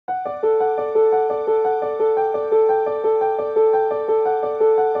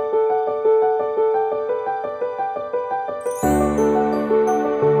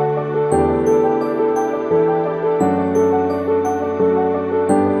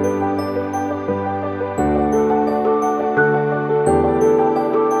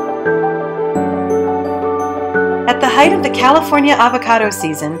height of the California avocado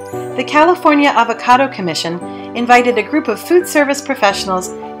season, the California Avocado Commission invited a group of food service professionals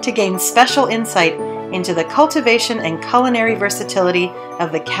to gain special insight into the cultivation and culinary versatility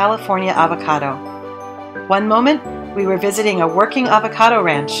of the California avocado. One moment, we were visiting a working avocado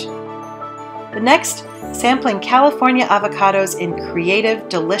ranch. The next, sampling California avocados in creative,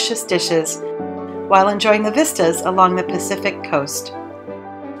 delicious dishes while enjoying the vistas along the Pacific coast.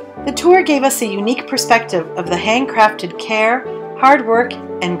 The tour gave us a unique perspective of the handcrafted care, hard work,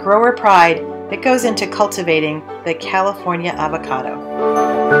 and grower pride that goes into cultivating the California avocado.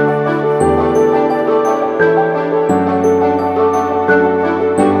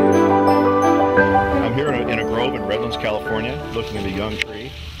 I'm here in a grove in Redlands, California, looking at a young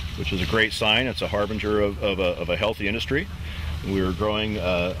tree, which is a great sign. It's a harbinger of a healthy industry. We're growing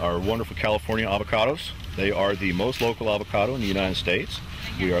our wonderful California avocados. They are the most local avocado in the United States.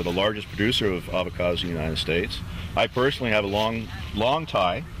 We are the largest producer of avocados in the United States. I personally have a long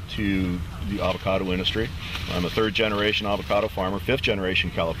tie to the avocado industry. I'm a third-generation avocado farmer,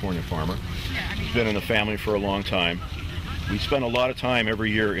 fifth-generation California farmer. I've been in the family for a long time. We spend a lot of time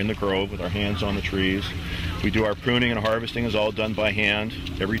every year in the grove with our hands on the trees. We do our pruning and harvesting is all done by hand.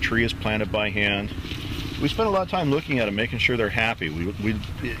 Every tree is planted by hand. We spend a lot of time looking at them, making sure they're happy.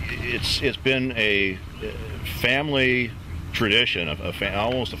 It's been a family tradition,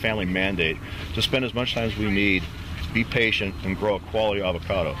 almost a family mandate, to spend as much time as we need, be patient, and grow a quality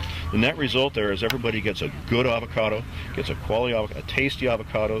avocado. The net result there is everybody gets a good avocado, gets a quality avocado, a tasty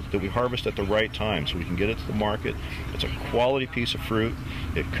avocado that we harvest at the right time so we can get it to the market. It's a quality piece of fruit.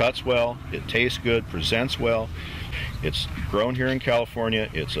 It cuts well, it tastes good, presents well. It's grown here in California.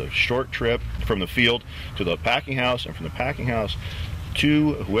 It's a short trip from the field to the packing house, and from the packing house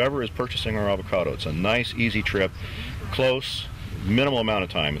to whoever is purchasing our avocado. It's a nice, easy trip, close, minimal amount of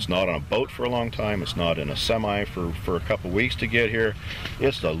time. It's not on a boat for a long time. It's not in a semi for a couple weeks to get here.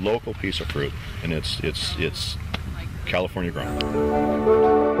 It's the local piece of fruit, and it's California grown.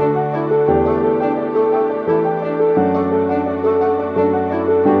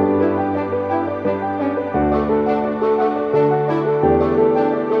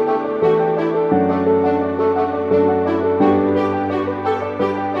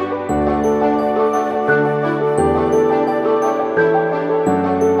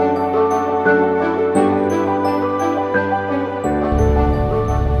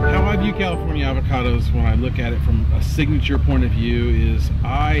 California avocados, when I look at it from a signature point of view, is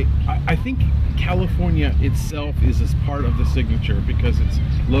I think California itself is as part of the signature because it's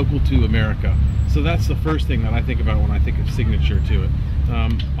local to America. So that's the first thing that I think about when I think of signature to it.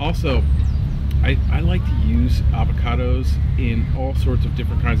 Also, I like to use avocados in all sorts of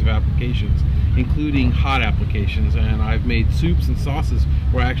different kinds of applications, including hot applications, and I've made soups and sauces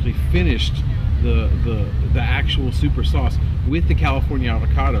where I actually finished the actual super sauce with the California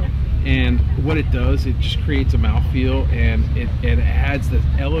avocado. And what it does, it just creates a mouthfeel, and it adds this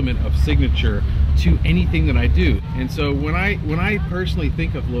element of signature to anything that I do. And so when I personally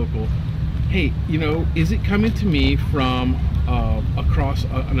think of local, hey, you know, is it coming to me from across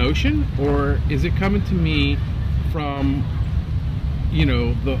an ocean, or is it coming to me from, you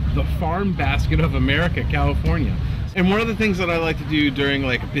know, the farm basket of America, California? And one of the things that I like to do during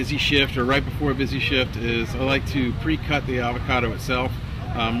like a busy shift or right before a busy shift is I like to pre-cut the avocado itself.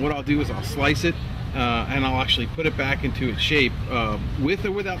 What I'll do is I'll slice it and I'll actually put it back into its shape with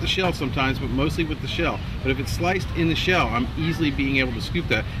or without the shell sometimes, but mostly with the shell. But if it's sliced in the shell, I'm easily being able to scoop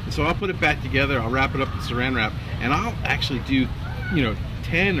that. And so I'll put it back together, I'll wrap it up with saran wrap, and I'll actually do, you know,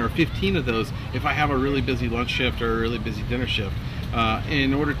 10 or 15 of those if I have a really busy lunch shift or a really busy dinner shift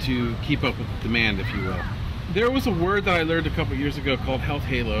in order to keep up with the demand, if you will. There was a word that I learned a couple years ago called health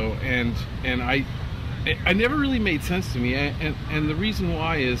halo, and I never really made sense to me, and the reason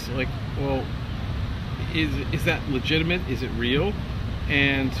why is like, well, is that legitimate? Is it real?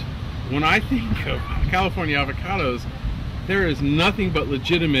 And when I think of California avocados, there is nothing but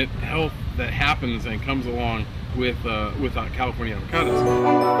legitimate health that happens and comes along with California avocados.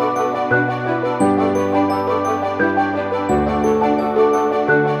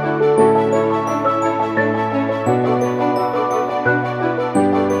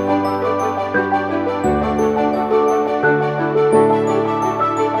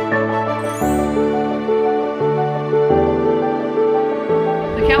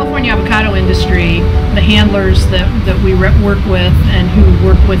 California avocado industry, the handlers that we work with and who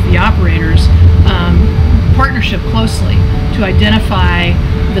work with the operators, partnership closely to identify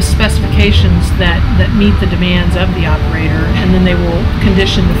the specifications that meet the demands of the operator, and then they will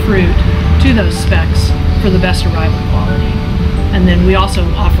condition the fruit to those specs for the best arrival quality. And then we also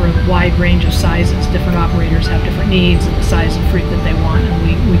offer a wide range of sizes. Different operators have different needs and the size of fruit that they want,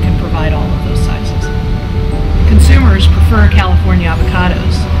 and we can provide all of those sizes. Consumers prefer California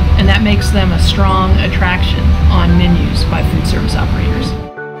avocados, and that makes them a strong attraction on menus by food service operators.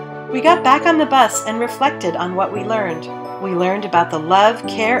 We got back on the bus and reflected on what we learned. We learned about the love,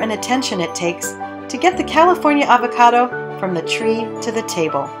 care, and attention it takes to get the California avocado from the tree to the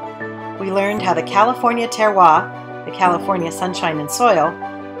table. We learned how the California terroir, the California sunshine and soil,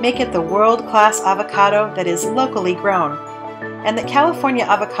 make it the world-class avocado that is locally grown, and that California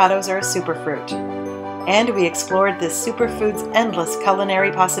avocados are a superfruit. And we explored this superfood's endless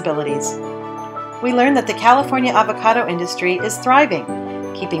culinary possibilities. We learned that the California avocado industry is thriving,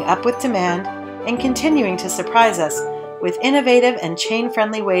 keeping up with demand, and continuing to surprise us with innovative and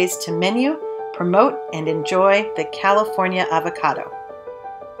chain-friendly ways to menu, promote, and enjoy the California avocado.